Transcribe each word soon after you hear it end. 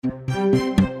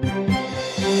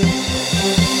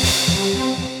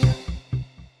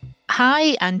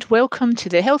Hi, and welcome to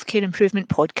the Healthcare Improvement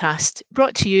Podcast,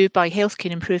 brought to you by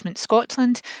Healthcare Improvement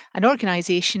Scotland, an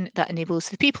organisation that enables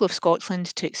the people of Scotland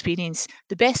to experience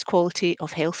the best quality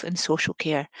of health and social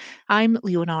care. I'm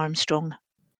Leona Armstrong.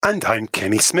 And I'm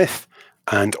Kenny Smith.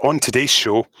 And on today's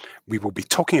show, we will be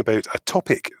talking about a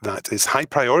topic that is high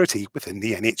priority within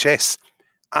the NHS,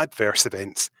 adverse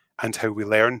events, and how we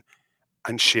learn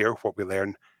and share what we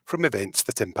learn from events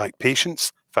that impact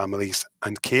patients, families,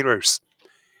 and carers.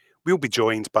 We'll be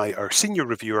joined by our senior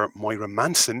reviewer, Moira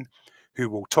Manson,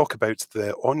 who will talk about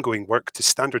the ongoing work to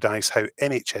standardise how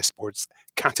NHS boards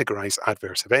categorise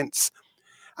adverse events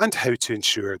and how to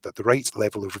ensure that the right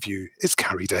level of review is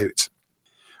carried out.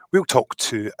 We'll talk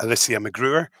to Alicia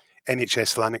McGruer,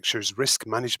 NHS Lanarkshire's Risk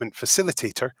Management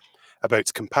Facilitator,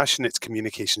 about compassionate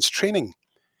communications training.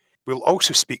 We'll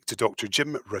also speak to Dr.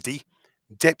 Jim Ruddy,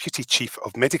 Deputy Chief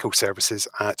of Medical Services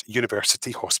at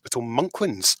University Hospital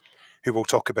Monklands, who will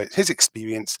talk about his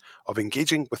experience of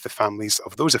engaging with the families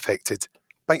of those affected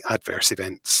by adverse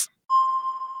events.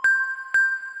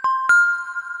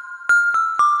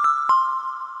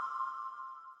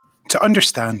 To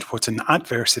understand what an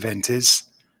adverse event is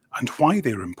and why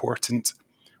they're important,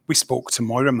 we spoke to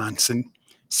Moira Manson,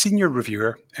 Senior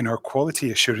Reviewer in our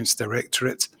Quality Assurance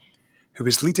Directorate, who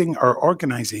is leading our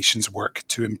organisation's work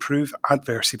to improve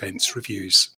adverse events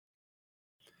reviews.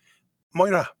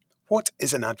 Moira, what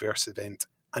is an adverse event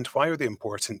and why are they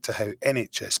important to how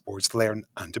NHS boards learn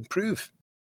and improve?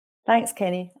 Thanks,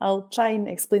 Kenny. I'll try and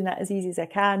explain that as easy as I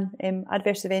can.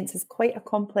 Adverse events is quite a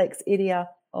complex area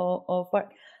of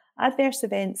work. Adverse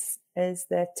events is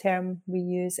the term we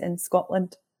use in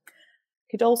Scotland.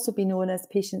 It could also be known as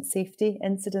patient safety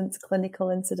incidents, clinical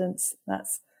incidents.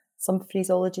 That's some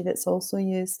phraseology that's also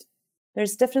used.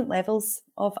 There's different levels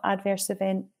of adverse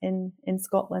event in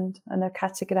Scotland, and they're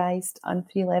categorised on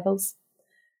 3 levels.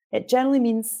 It generally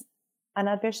means an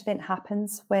adverse event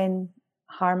happens when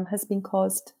harm has been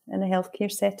caused in a healthcare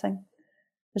setting.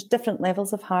 There's different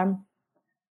levels of harm,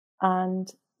 and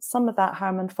some of that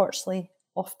harm, unfortunately,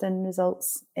 often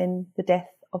results in the death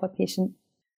of a patient.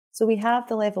 So we have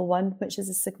the level 1, which is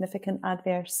a significant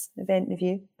adverse event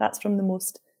review. That's from the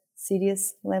most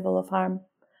serious level of harm.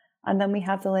 And then we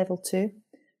have the level 2,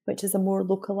 which is a more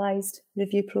localised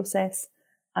review process.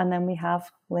 And then we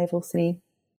have level 3.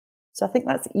 So I think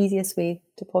that's the easiest way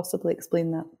to possibly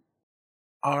explain that.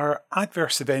 Are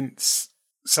adverse events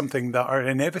something that are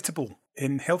inevitable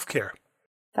in healthcare?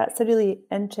 That's a really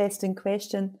interesting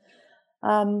question.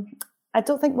 I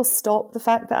don't think we'll stop the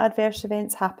fact that adverse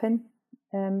events happen.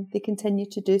 They continue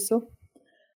to do so.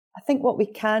 I think what we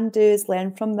can do is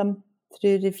learn from them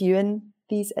through reviewing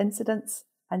these incidents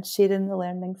and sharing the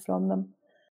learning from them.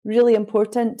 Really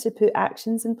important to put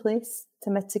actions in place to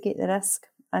mitigate the risk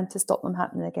and to stop them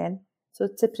happening again. So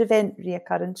to prevent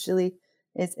reoccurrence really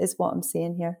is what I'm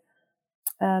saying here.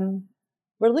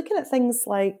 We're looking at things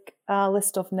like a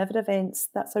list of never events.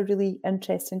 That's a really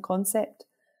interesting concept.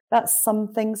 That's some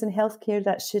things in healthcare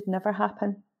that should never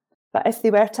happen. But if they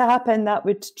were to happen, that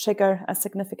would trigger a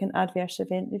significant adverse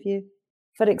event review.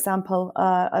 For example,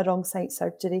 a wrong site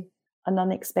surgery, an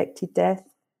unexpected death.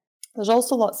 There's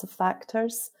also lots of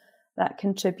factors that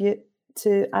contribute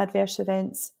to adverse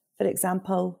events. For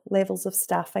example, levels of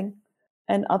staffing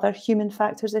and other human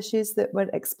factors issues that we're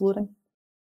exploring.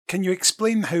 Can you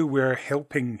explain how we're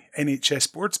helping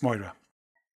NHS boards, Moira?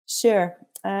 Sure.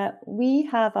 We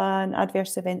have an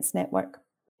adverse events network.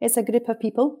 It's a group of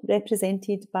people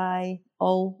represented by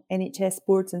all NHS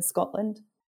boards in Scotland.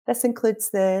 This includes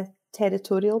the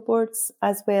territorial boards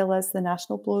as well as the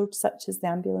national boards such as the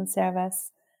Ambulance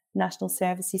Service, National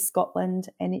Services Scotland,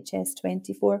 NHS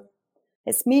 24.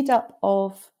 It's made up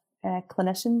of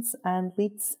clinicians and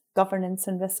leads, governance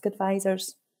and risk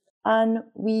advisors. And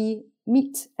we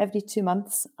meet every 2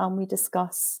 months and we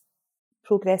discuss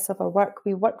progress of our work.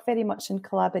 We work very much in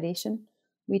collaboration.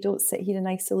 We don't sit here in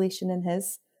isolation in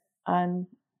his and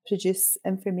produce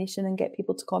information and get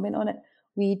people to comment on it.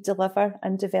 We deliver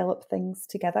and develop things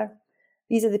together.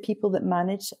 These are the people that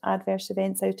manage adverse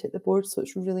events out at the board, so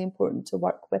it's really important to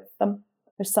work with them.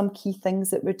 There's some key things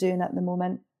that we're doing at the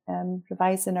moment,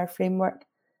 revising our framework,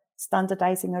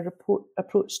 standardising our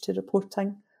approach to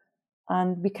reporting,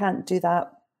 and we can't do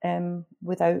that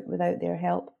without their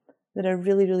help. They're a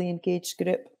really, really engaged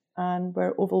group, and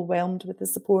we're overwhelmed with the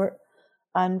support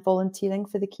and volunteering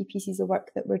for the key pieces of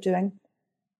work that we're doing.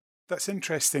 That's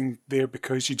interesting there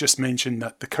because you just mentioned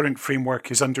that the current framework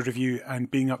is under review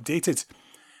and being updated.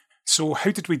 So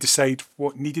how did we decide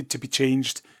what needed to be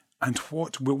changed and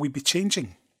what will we be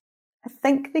changing? I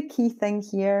think the key thing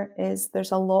here is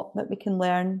there's a lot that we can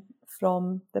learn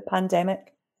from the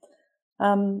pandemic.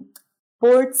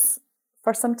 Boards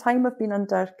for some time have been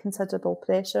under considerable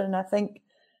pressure, and I think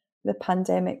the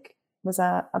pandemic was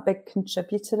a big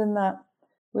contributor in that.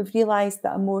 We've realised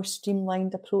that a more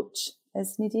streamlined approach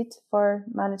is needed for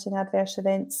managing adverse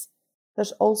events.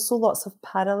 There's also lots of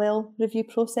parallel review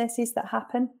processes that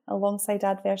happen alongside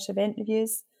adverse event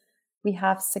reviews. We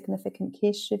have significant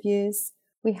case reviews.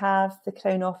 We have the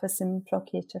Crown Office and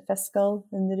Procurator Fiscal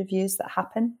and the reviews that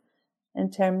happen in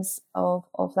terms of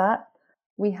that.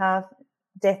 We have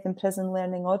death in prison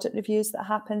learning audit reviews that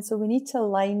happen. So we need to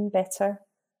align better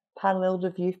parallel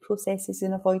review processes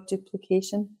and avoid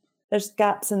duplication. There's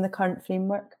gaps in the current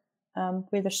framework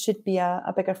where there should be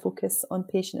a bigger focus on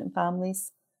patient and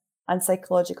families and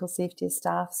psychological safety of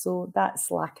staff. So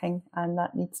that's lacking and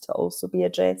that needs to also be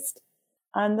addressed.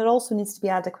 And there also needs to be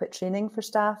adequate training for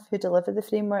staff who deliver the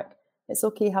framework. It's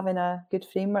okay having a good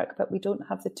framework, but we don't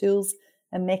have the tools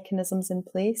and mechanisms in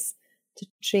place to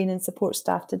train and support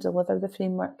staff to deliver the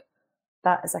framework.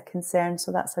 That is a concern.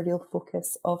 So that's a real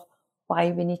focus of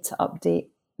why we need to update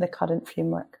the current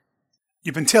framework.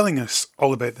 You've been telling us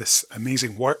all about this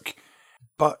amazing work,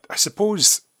 but I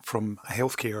suppose from a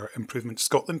Healthcare Improvement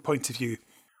Scotland point of view,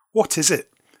 what is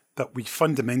it that we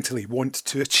fundamentally want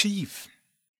to achieve?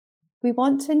 We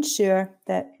want to ensure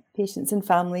that patients and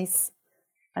families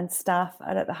and staff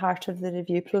are at the heart of the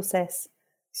review process.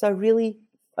 So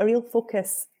a real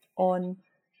focus on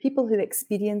people who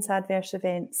experience adverse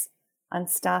events and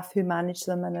staff who manage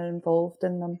them and are involved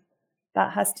in them.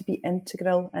 That has to be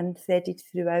integral and threaded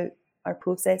throughout our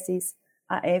processes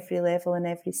at every level and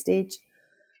every stage.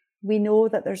 We know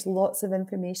that there's lots of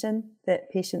information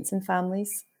that patients and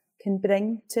families can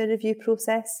bring to a review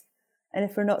process. And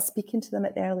if we're not speaking to them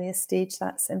at the earliest stage,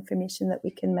 that's information that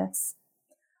we can miss.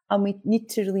 And we need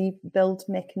to really build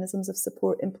mechanisms of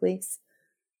support in place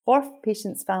for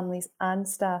patients, families and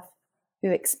staff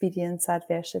who experience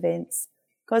adverse events,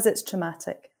 because it's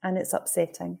traumatic and it's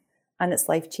upsetting and it's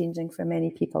life-changing for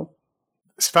many people.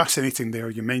 It's fascinating there.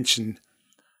 You mentioned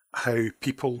how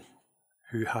people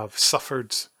who have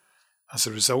suffered as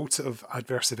a result of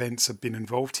adverse events have been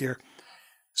involved here.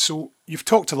 So you've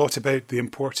talked a lot about the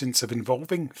importance of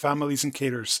involving families and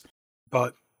carers,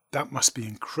 but that must be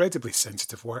incredibly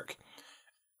sensitive work.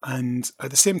 And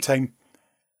at the same time,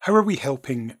 how are we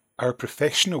helping our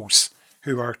professionals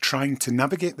who are trying to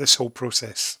navigate this whole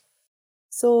process?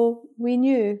 So we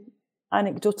knew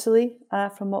anecdotally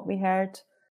from what we heard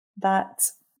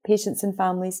that patients and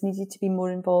families needed to be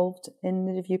more involved in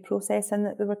the review process and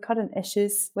that there were current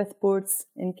issues with boards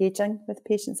engaging with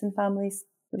patients and families.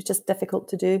 It was just difficult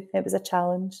to do. It was a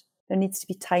challenge. There needs to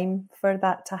be time for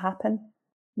that to happen.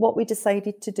 What we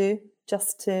decided to do,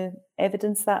 just to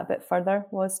evidence that a bit further,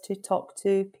 was to talk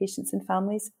to patients and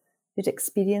families who'd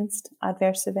experienced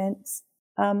adverse events.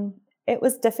 It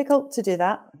was difficult to do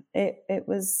that. It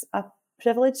was a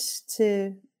privilege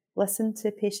to listen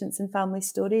to patients and family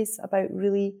stories about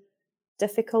really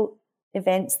difficult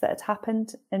events that had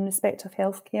happened in respect of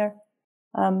healthcare.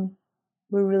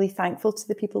 We're really thankful to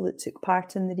the people that took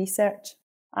part in the research.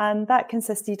 And that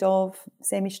consisted of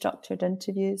semi-structured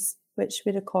interviews, which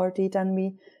we recorded, and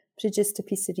we produced a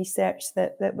piece of research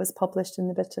that was published in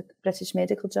the British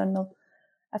Medical Journal.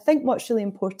 I think what's really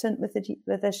important with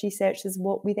this research is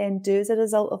what we then do as a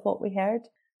result of what we heard.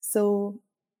 So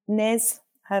NES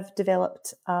have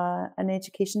developed an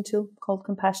education tool called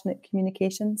Compassionate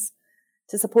Communications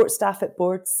to support staff at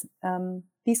boards.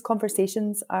 These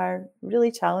conversations are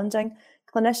really challenging.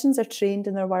 Clinicians are trained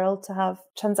in their world to have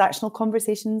transactional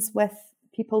conversations with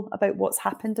people about what's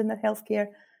happened in their healthcare,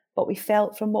 but we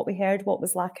felt from what we heard, what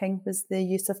was lacking was the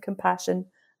use of compassion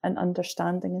and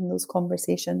understanding in those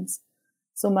conversations.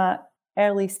 So my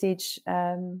early stage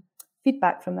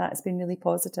feedback from that has been really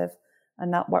positive,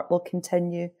 and that work will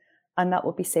continue, and that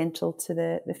will be central to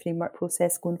the framework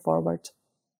process going forward.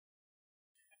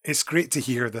 It's great to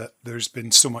hear that there's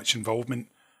been so much involvement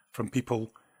from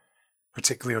people,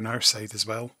 particularly on our side as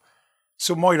well.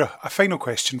 So Moira, a final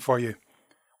question for you.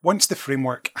 Once the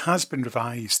framework has been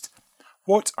revised,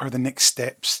 what are the next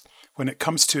steps when it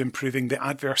comes to improving the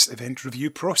adverse event review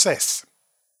process?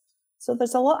 So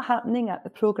there's a lot happening at the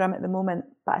programme at the moment,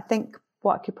 but I think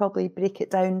what I could probably break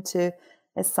it down to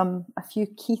is a few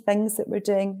key things that we're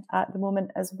doing at the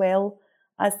moment, as well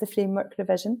as the framework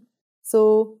revision.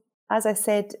 So as I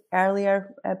said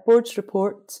earlier, boards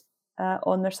report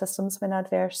on their systems when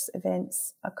adverse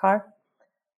events occur.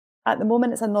 At the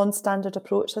moment, it's a non-standard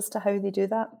approach as to how they do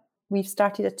that. We've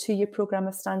started a 2-year programme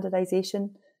of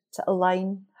standardisation to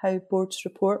align how boards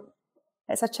report.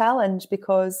 It's a challenge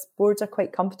because boards are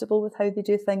quite comfortable with how they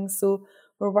do things, so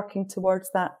we're working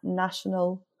towards that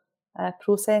national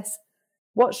process.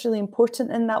 What's really important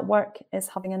in that work is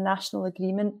having a national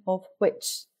agreement of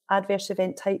which adverse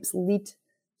event types lead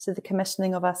to the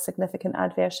commissioning of a significant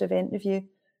adverse event review.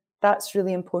 That's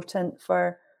really important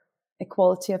for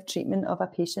equality of treatment of a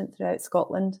patient throughout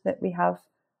Scotland, that we have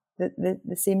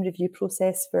the same review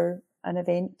process for an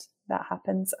event that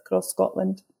happens across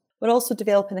Scotland. We're also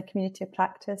developing a community of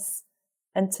practice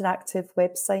interactive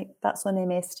website. That's on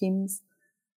MS Teams.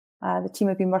 The team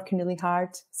have been working really hard,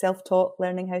 self-taught,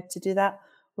 learning how to do that.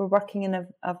 We're working in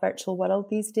a virtual world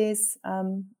these days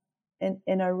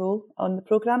in our role on the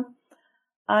programme.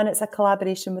 And it's a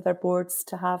collaboration with our boards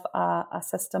to have a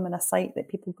system and a site that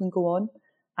people can go on,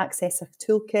 access a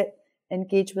toolkit,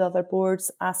 engage with other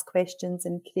boards, ask questions,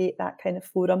 and create that kind of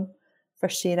forum for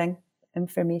sharing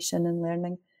information and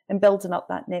learning and building up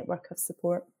that network of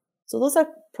support. So those are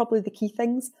probably the key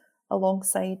things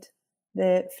alongside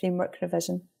the framework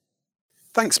revision.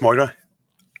 Thanks, Moira.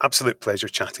 Absolute pleasure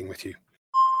chatting with you.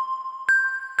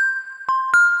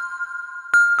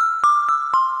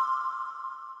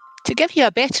 To give you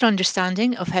a better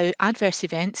understanding of how adverse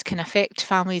events can affect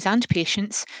families and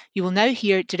patients, you will now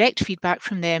hear direct feedback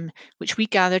from them, which we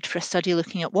gathered for a study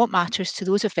looking at what matters to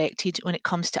those affected when it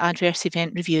comes to adverse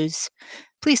event reviews.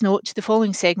 Please note the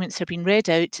following segments are being read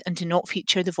out and do not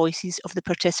feature the voices of the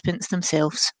participants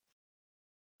themselves.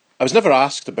 I was never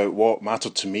asked about what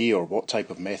mattered to me or what type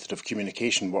of method of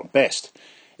communication worked best.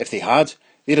 If they had,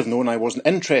 they'd have known I wasn't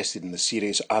interested in the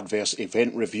serious adverse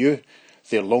event review,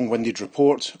 their long-winded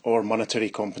report, or monetary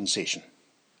compensation.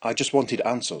 I just wanted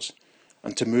answers,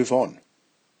 and to move on.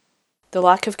 The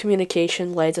lack of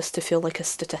communication led us to feel like a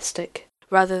statistic,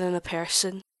 rather than a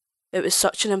person. It was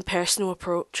such an impersonal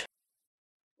approach.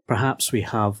 Perhaps we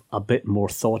have a bit more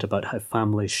thought about how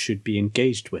families should be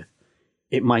engaged with.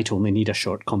 It might only need a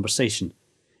short conversation.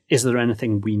 Is there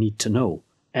anything we need to know?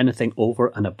 Anything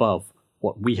over and above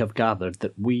what we have gathered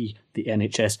that we, the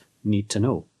NHS, need to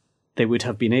know? They would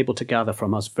have been able to gather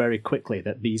from us very quickly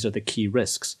that these are the key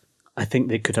risks. I think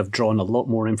they could have drawn a lot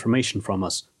more information from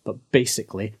us, but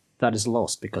basically that is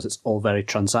lost because it's all very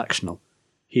transactional.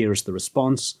 Here is the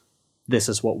response. This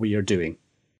is what we are doing.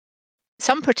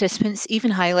 Some participants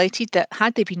even highlighted that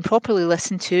had they been properly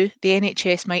listened to, the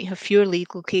NHS might have fewer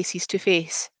legal cases to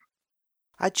face.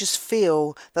 I just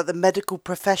feel that the medical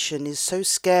profession is so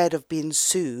scared of being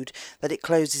sued that it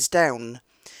closes down.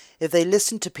 If they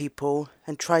listen to people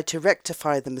and try to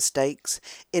rectify the mistakes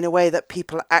in a way that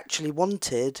people actually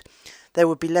wanted, there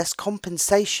would be less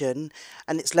compensation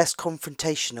and it's less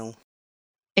confrontational.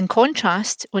 In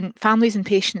contrast, when families and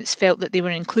patients felt that they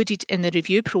were included in the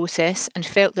review process and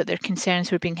felt that their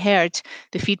concerns were being heard,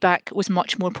 the feedback was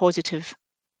much more positive.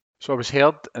 So I was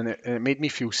heard, and it made me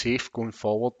feel safe going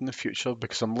forward in the future,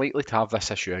 because I'm likely to have this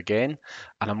issue again,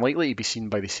 and I'm likely to be seen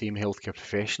by the same healthcare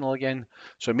professional again.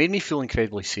 So it made me feel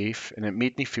incredibly safe, and it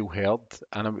made me feel heard,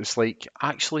 and it was like,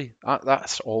 actually,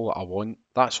 that's all that I want.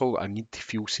 That's all that I need to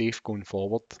feel safe going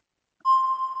forward.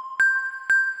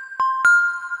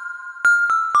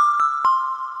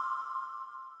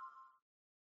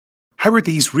 How are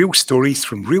these real stories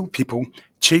from real people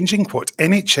changing what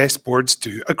NHS boards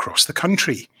do across the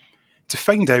country? To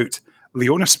find out,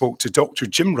 Leona spoke to Dr.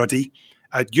 Jim Ruddy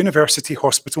at University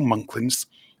Hospital Monklands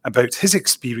about his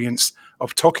experience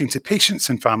of talking to patients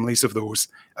and families of those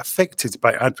affected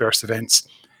by adverse events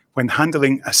when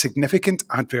handling a significant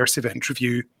adverse event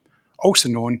review, also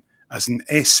known as an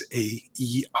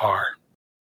SAER.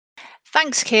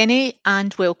 Thanks, Kenny,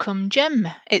 and welcome, Jim.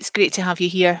 It's great to have you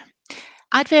here.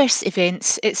 Adverse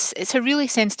events, it's a really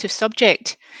sensitive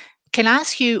subject. Can I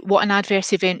ask you what an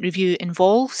adverse event review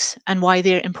involves and why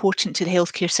they're important to the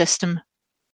healthcare system?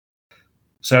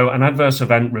 So an adverse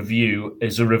event review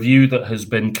is a review that has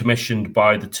been commissioned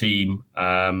by the team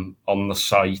on the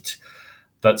site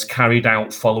that's carried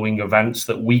out following events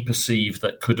that we perceive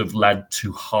that could have led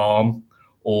to harm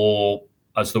or,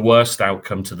 as the worst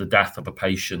outcome, to the death of a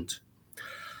patient.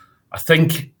 I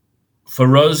think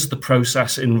for us, the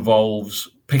process involves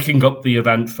picking up the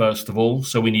event first of all.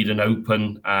 So we need an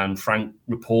open and frank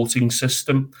reporting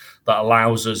system that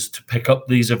allows us to pick up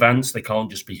these events. They can't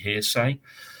just be hearsay.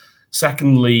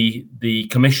 Secondly, the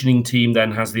commissioning team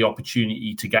then has the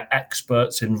opportunity to get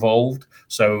experts involved.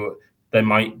 So there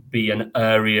might be an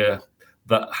area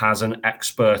that has an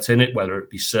expert in it, whether it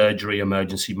be surgery,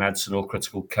 emergency medicine, or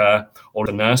critical care, or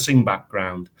a nursing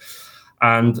background.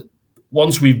 And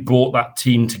once we've brought that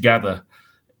team together,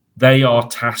 they are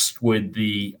tasked with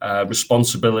the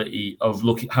responsibility of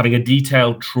having a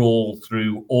detailed trawl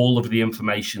through all of the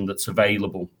information that's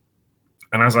available.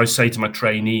 And as I say to my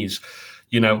trainees,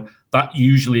 that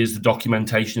usually is the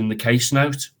documentation in the case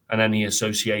note. and any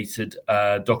associated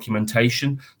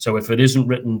documentation. So if it isn't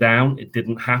written down, it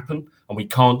didn't happen, and we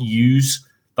can't use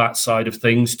that side of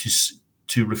things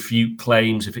to refute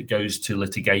claims if it goes to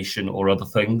litigation or other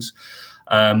things.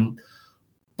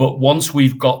 But once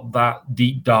we've got that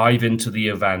deep dive into the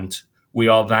event, we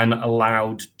are then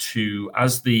allowed to,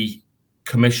 as the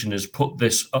commissioners, put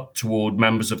this up toward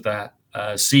members of their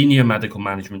senior medical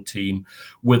management team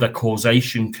with a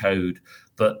causation code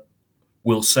that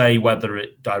will say whether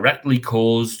it directly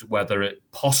caused, whether it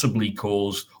possibly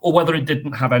caused, or whether it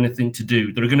didn't have anything to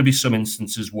do. There are going to be some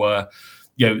instances where,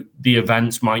 the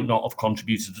events might not have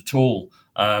contributed at all,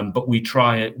 but we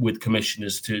try it with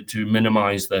commissioners to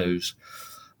minimise those.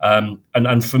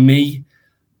 And for me,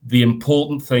 the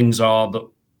important things are that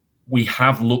we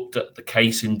have looked at the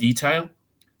case in detail.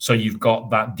 So you've got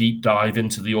that deep dive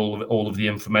into all of the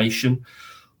information.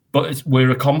 But we're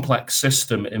a complex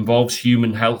system. It involves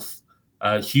human health,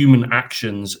 human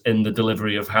actions in the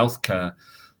delivery of healthcare.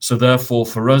 So therefore,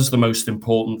 for us, the most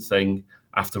important thing,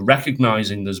 after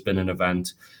recognising there's been an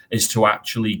event, is to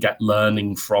actually get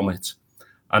learning from it.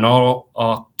 And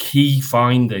our key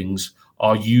findings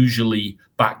are usually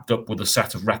backed up with a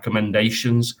set of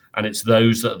recommendations, and it's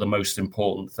those that are the most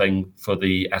important thing for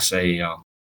the SAER.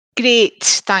 Great,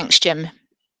 thanks, Jim.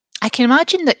 I can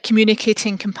imagine that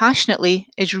communicating compassionately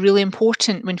is really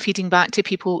important when feeding back to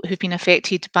people who've been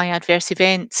affected by adverse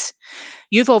events.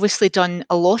 You've obviously done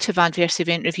a lot of adverse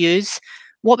event reviews.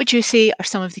 What would you say are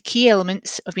some of the key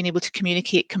elements of being able to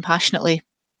communicate compassionately?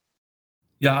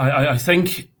 Yeah, I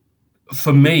think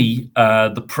for me,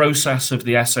 the process of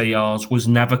the SARs was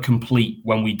never complete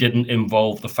when we didn't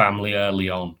involve the family early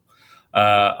on.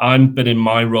 I've been in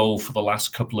my role for the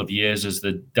last couple of years as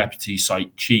the deputy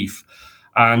site chief,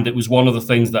 and it was one of the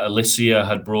things that Alicia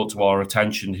had brought to our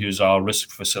attention, who's our risk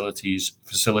facilities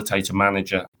facilitator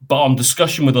manager. But on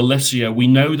discussion with Alicia, we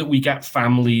know that we get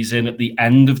families in at the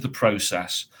end of the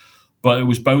process, but it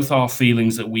was both our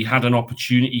feelings that we had an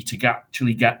opportunity to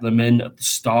actually get them in at the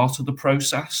start of the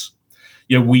process.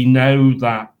 We know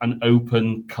that an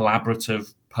open,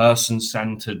 collaborative,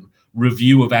 person-centered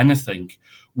review of anything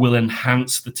will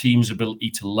enhance the team's ability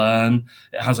to learn.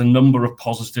 It has a number of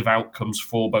positive outcomes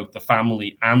for both the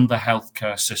family and the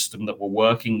healthcare system that we're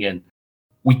working in.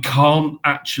 We can't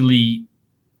actually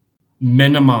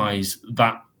minimize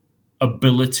that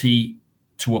ability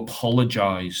to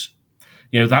apologize.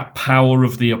 That power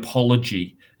of the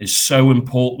apology is so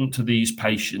important to these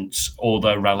patients or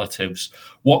their relatives.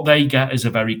 What they get is a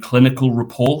very clinical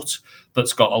report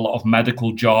that's got a lot of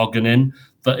medical jargon in,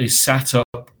 that is set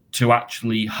up to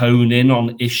actually hone in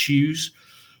on issues.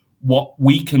 What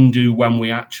we can do when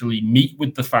we actually meet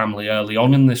with the family early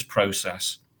on in this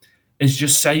process is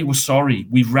just say we're sorry.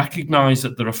 We've recognized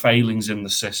that there are failings in the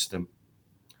system.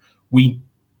 We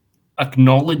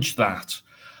acknowledge that,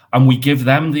 and we give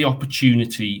them the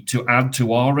opportunity to add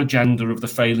to our agenda of the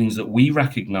failings that we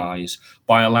recognize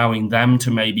by allowing them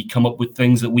to maybe come up with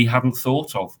things that we hadn't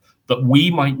thought of, that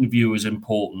we might view as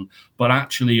important, but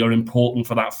actually are important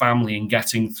for that family in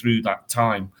getting through that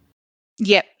time.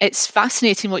 Yeah, it's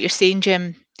fascinating what you're saying,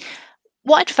 Jim.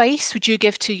 What advice would you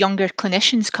give to younger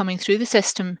clinicians coming through the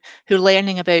system who are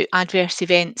learning about adverse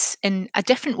events in a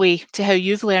different way to how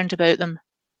you've learned about them?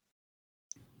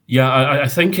 Yeah, I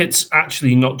think it's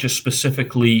actually not just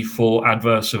specifically for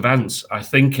adverse events. I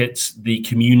think it's the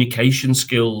communication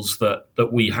skills that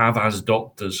we have as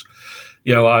doctors.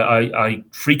 I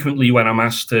frequently, when I'm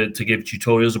asked to give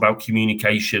tutorials about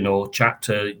communication or chat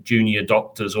to junior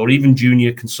doctors or even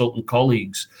junior consultant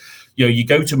colleagues, you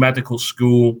go to medical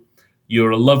school,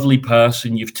 you're a lovely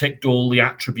person, you've ticked all the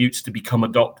attributes to become a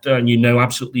doctor, and you know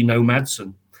absolutely no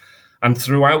medicine. And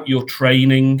throughout your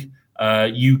training,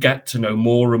 you get to know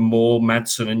more and more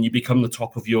medicine, and you become the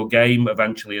top of your game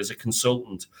eventually as a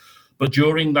consultant. But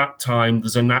during that time,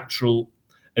 there's a natural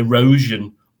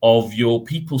erosion of your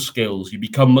people skills. You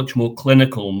become much more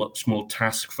clinical, much more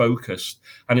task focused,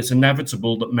 and it's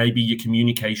inevitable that maybe your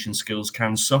communication skills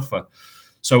can suffer.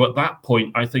 So at that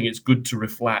point, I think it's good to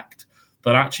reflect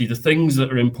that actually the things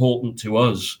that are important to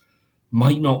us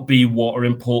might not be what are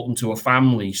important to a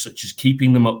family, such as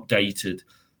keeping them updated,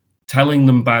 telling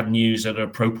them bad news at an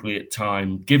appropriate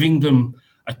time, giving them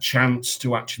a chance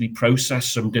to actually process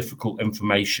some difficult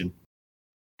information.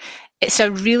 It's a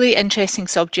really interesting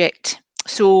subject.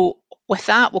 So with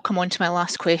that, we'll come on to my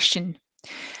last question.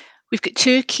 We've got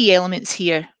two key elements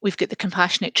here. We've got the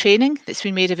compassionate training that's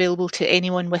been made available to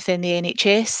anyone within the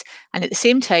NHS, and at the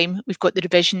same time, we've got the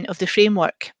revision of the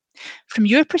framework. From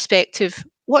your perspective,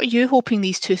 what are you hoping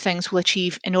these two things will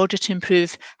achieve in order to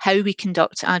improve how we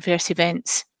conduct adverse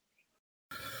events?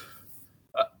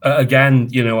 Again,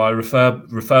 I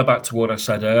refer back to what I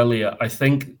said earlier. I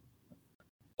think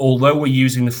although we're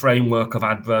using the framework of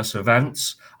adverse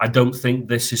events, I don't think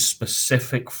this is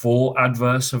specific for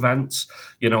adverse events.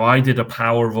 I did a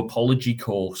power of apology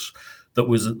course that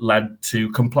led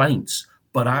to complaints,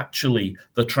 but actually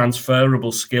the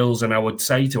transferable skills, and I would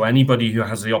say to anybody who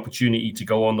has the opportunity to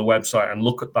go on the website and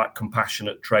look at that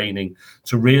compassionate training,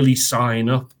 to really sign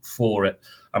up for it.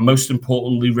 And most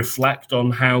importantly, reflect on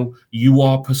how you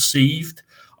are perceived.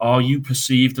 Are you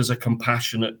perceived as a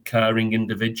compassionate, caring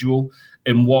individual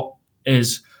in what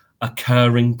is a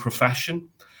caring profession?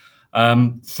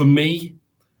 For me,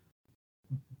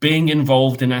 being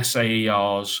involved in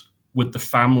SAERs with the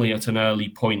family at an early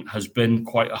point has been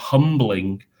quite a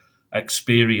humbling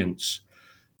experience.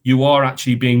 You are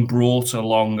actually being brought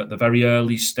along at the very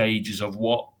early stages of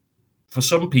what, for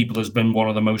some people, has been one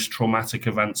of the most traumatic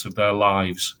events of their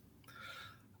lives.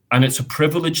 And it's a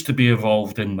privilege to be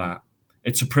involved in that.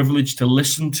 It's a privilege to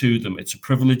listen to them. It's a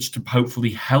privilege to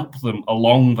hopefully help them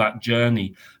along that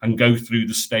journey and go through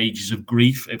the stages of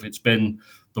grief if it's been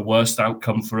the worst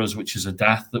outcome for us, which is a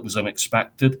death that was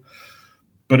unexpected.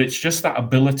 But it's just that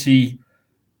ability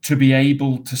to be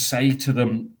able to say to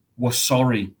them, we're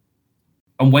sorry.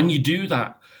 And when you do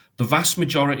that, the vast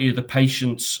majority of the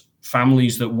patients'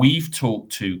 families that we've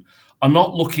talked to are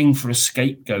not looking for a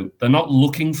scapegoat. They're not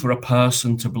looking for a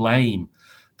person to blame.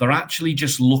 They're actually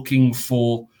just looking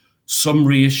for some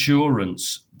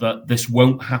reassurance that this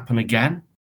won't happen again,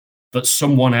 that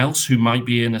someone else who might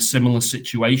be in a similar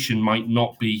situation might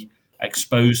not be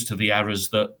exposed to the errors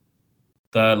that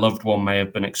their loved one may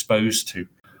have been exposed to.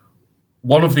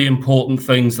 One of the important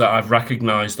things that I've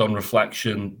recognized on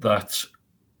reflection that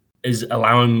is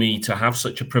allowing me to have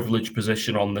such a privileged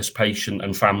position on this patient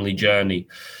and family journey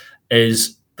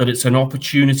is that it's an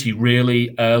opportunity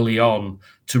really early on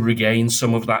to regain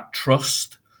some of that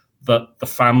trust that the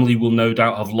family will no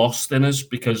doubt have lost in us,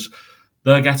 because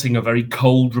they're getting a very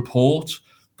cold report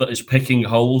that is picking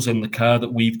holes in the care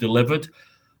that we've delivered.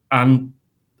 And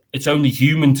it's only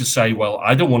human to say, well,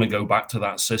 I don't want to go back to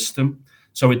that system.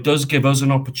 So it does give us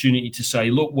an opportunity to say,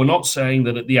 look, we're not saying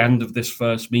that at the end of this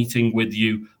first meeting with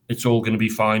you, it's all going to be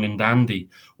fine and dandy.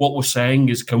 What we're saying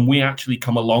is, can we actually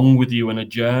come along with you in a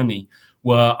journey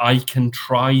where I can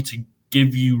try to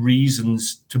give you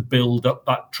reasons to build up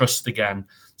that trust again,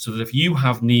 so that if you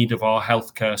have need of our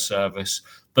healthcare service,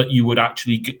 that you would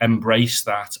actually embrace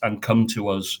that and come to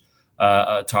us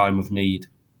at a time of need.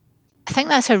 I think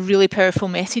that's a really powerful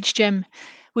message, Jim.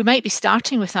 We might be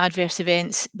starting with adverse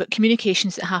events, but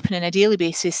communications that happen on a daily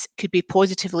basis could be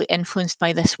positively influenced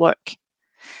by this work.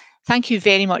 Thank you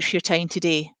very much for your time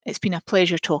today. It's been a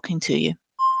pleasure talking to you.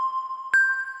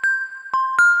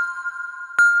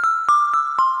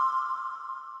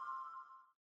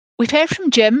 We've heard from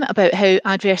Jim about how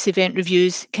adverse event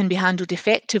reviews can be handled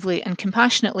effectively and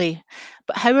compassionately,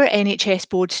 but how are NHS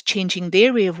boards changing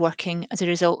their way of working as a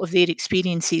result of their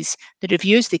experiences, the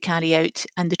reviews they carry out,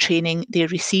 and the training they're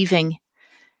receiving?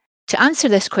 To answer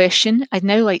this question, I'd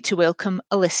now like to welcome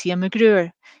Alicia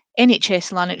McGruer,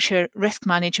 NHS Lanarkshire Risk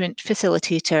Management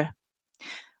Facilitator.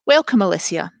 Welcome,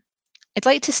 Alicia. I'd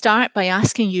like to start by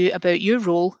asking you about your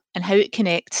role and how it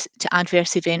connects to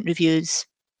adverse event reviews.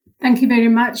 Thank you very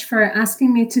much for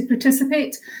asking me to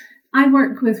participate. I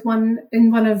work with one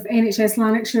of NHS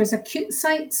Lanarkshire's acute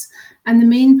sites, and the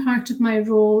main part of my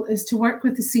role is to work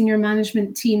with the senior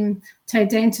management team to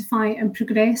identify and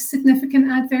progress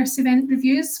significant adverse event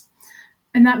reviews.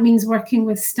 And that means working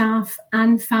with staff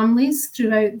and families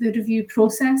throughout the review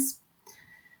process. I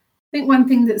think one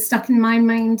thing that's stuck in my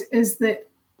mind is that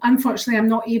unfortunately I'm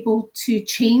not able to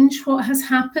change what has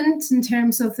happened in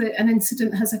terms of an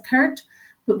incident has occurred.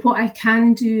 But what I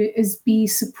can do is be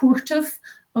supportive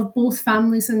of both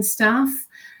families and staff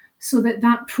so that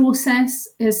that process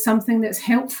is something that's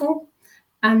helpful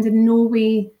and in no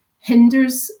way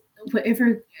hinders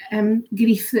whatever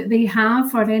grief that they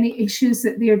have or any issues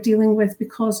that they're dealing with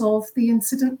because of the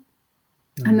incident.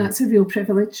 And that's a real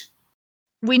privilege.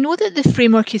 We know that the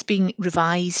framework is being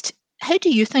revised. How do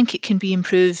you think it can be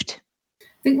improved?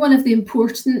 I think one of the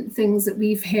important things that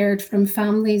we've heard from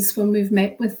families when we've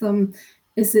met with them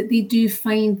is that they do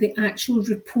find the actual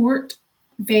report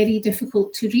very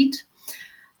difficult to read.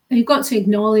 And you've got to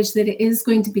acknowledge that it is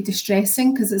going to be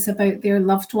distressing because it's about their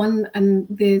loved one, and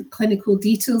the clinical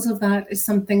details of that is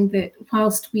something that,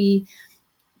 whilst we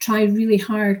try really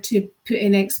hard to put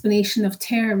in explanation of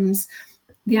terms,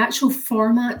 the actual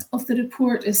format of the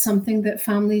report is something that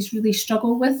families really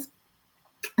struggle with.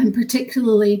 And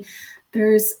particularly,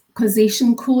 there's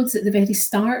causation codes at the very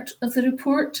start of the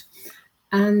report,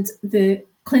 and the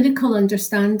clinical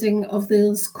understanding of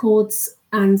those codes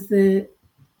and the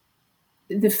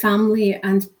family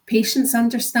and patient's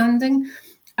understanding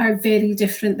are very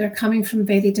different. They're coming from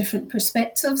very different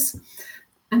perspectives.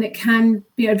 And it can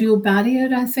be a real barrier,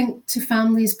 I think, to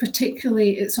families,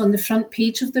 particularly it's on the front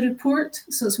page of the report.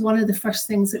 So it's one of the first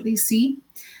things that they see.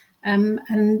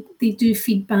 And they do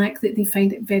feedback that they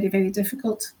find it very, very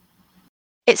difficult.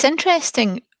 It's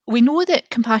interesting. We know that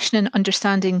compassion and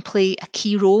understanding play a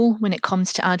key role when it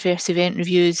comes to adverse event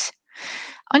reviews.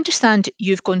 I understand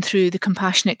you've gone through the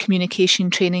compassionate communication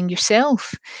training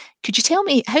yourself. Could you tell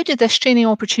me, how did this training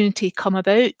opportunity come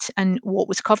about and what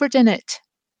was covered in it?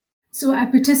 So I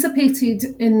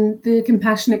participated in the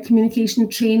compassionate communication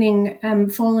training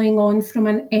following on from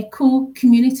an ECHO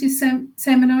community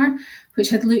seminar, which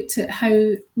had looked at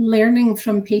how learning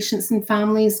from patients and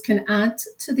families can add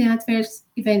to the adverse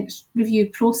event review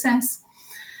process.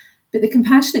 But the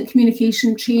compassionate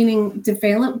communication training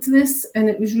developed this, and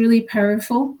it was really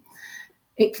powerful.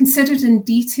 It considered in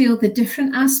detail the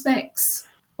different aspects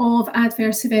of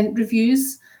adverse event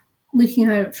reviews, looking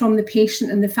at it from the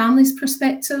patient and the family's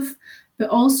perspective, but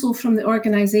also from the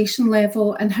organisation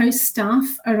level and how staff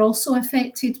are also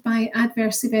affected by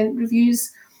adverse event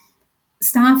reviews.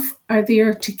 Staff are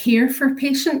there to care for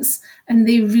patients, and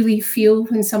they really feel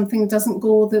when something doesn't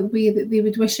go the way that they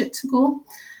would wish it to go.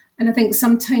 And I think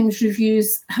sometimes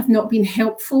reviews have not been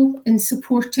helpful in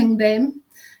supporting them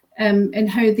and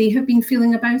how they have been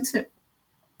feeling about it.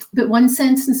 But one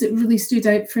sentence that really stood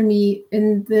out for me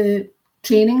in the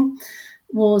training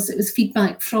was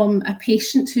feedback from a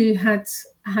patient who had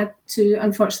to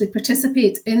unfortunately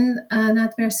participate in an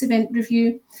adverse event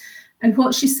review. And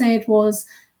what she said was,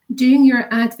 doing your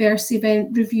adverse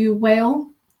event review well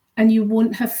and you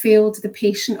won't have failed the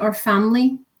patient or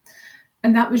family.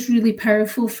 And that was really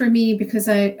powerful for me, because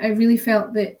I really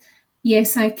felt that,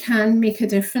 yes, I can make a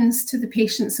difference to the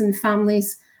patients and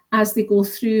families as they go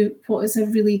through what is a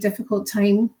really difficult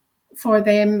time for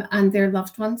them and their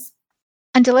loved ones.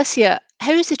 And Alicia,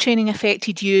 how has the training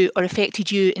affected you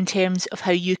in terms of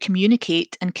how you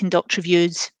communicate and conduct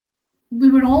reviews? We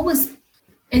were always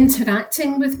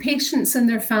interacting with patients and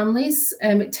their families.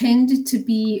 It tended to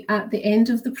be at the end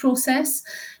of the process,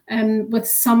 with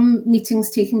some meetings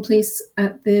taking place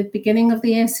at the beginning of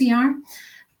the SER.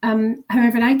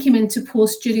 However, I came into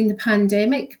post during the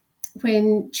pandemic,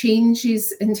 when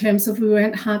changes in terms of we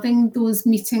weren't having those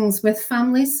meetings with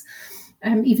families,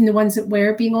 even the ones that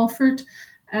were being offered.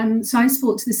 So I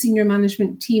spoke to the senior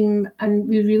management team, and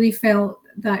we really felt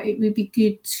that it would be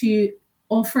good to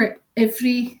offer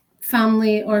every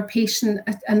family or patient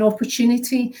an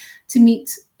opportunity to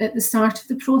meet at the start of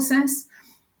the process.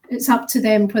 It's up to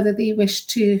them whether they wish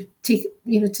to take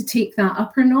that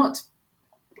up or not.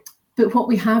 But what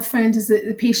we have found is that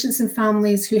the patients and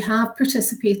families who have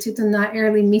participated in that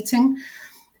early meeting,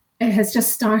 it has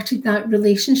just started that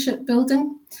relationship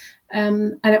building.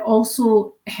 And it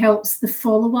also helps the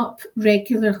follow-up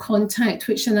regular contact,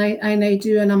 which I now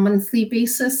do on a monthly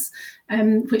basis,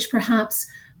 which perhaps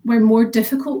were more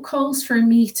difficult calls for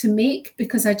me to make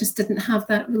because I just didn't have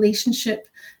that relationship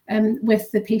with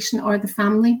the patient or the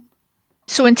family.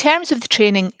 So in terms of the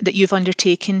training that you've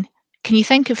undertaken, can you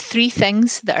think of 3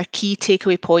 things that are key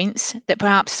takeaway points that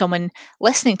perhaps someone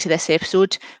listening to this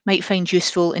episode might find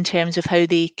useful in terms of how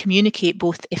they communicate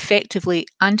both effectively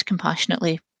and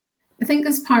compassionately? I think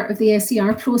as part of the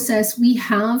SER process, we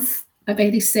have a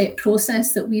very set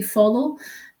process that we follow,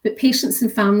 but patients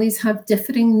and families have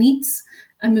differing needs,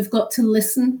 and we've got to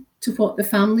listen to what the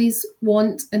families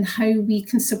want and how we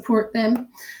can support them.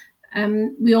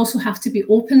 We also have to be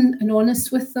open and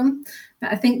honest with them.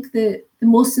 But I think the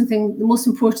most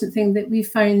important thing that we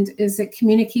found is that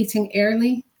communicating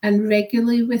early and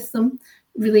regularly with them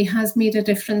really has made a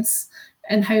difference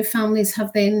in how families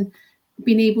have then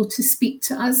been able to speak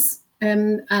to us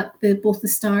at both the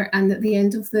start and at the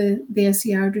end of the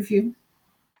SER review.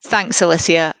 Thanks,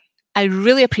 Alicia. I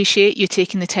really appreciate you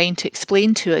taking the time to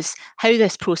explain to us how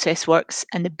this process works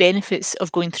and the benefits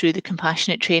of going through the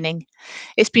compassionate training.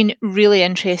 It's been really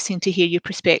interesting to hear your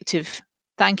perspective.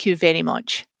 Thank you very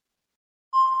much.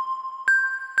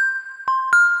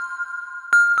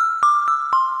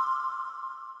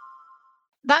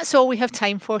 That's all we have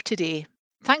time for today.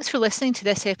 Thanks for listening to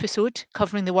this episode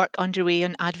covering the work underway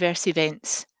on adverse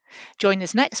events. Join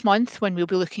us next month when we'll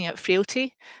be looking at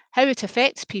frailty, how it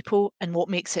affects people and what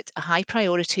makes it a high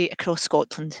priority across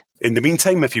Scotland. In the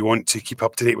meantime, if you want to keep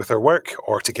up to date with our work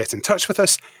or to get in touch with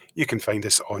us, you can find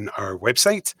us on our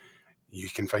website. You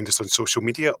can find us on social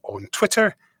media on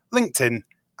Twitter, LinkedIn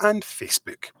and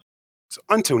Facebook. So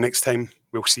until next time,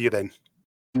 we'll see you then.